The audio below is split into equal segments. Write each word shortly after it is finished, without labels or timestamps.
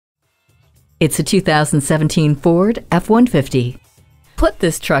It's a 2017 Ford F-150. Put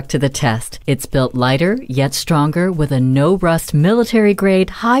this truck to the test. It's built lighter, yet stronger, with a no-rust,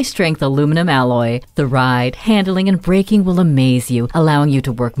 military-grade, high-strength aluminum alloy. The ride, handling, and braking will amaze you, allowing you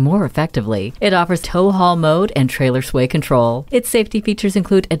to work more effectively. It offers tow-haul mode and trailer sway control. Its safety features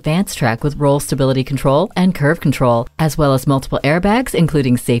include advanced track with roll stability control and curve control, as well as multiple airbags,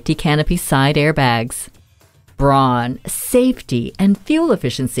 including safety canopy side airbags. Brawn, safety, and fuel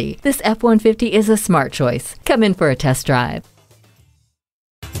efficiency. This F-150 is a smart choice. Come in for a test drive.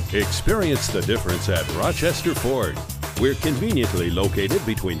 Experience the difference at Rochester Ford. We're conveniently located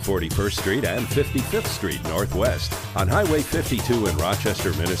between 41st Street and 55th Street Northwest on Highway 52 in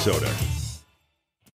Rochester, Minnesota.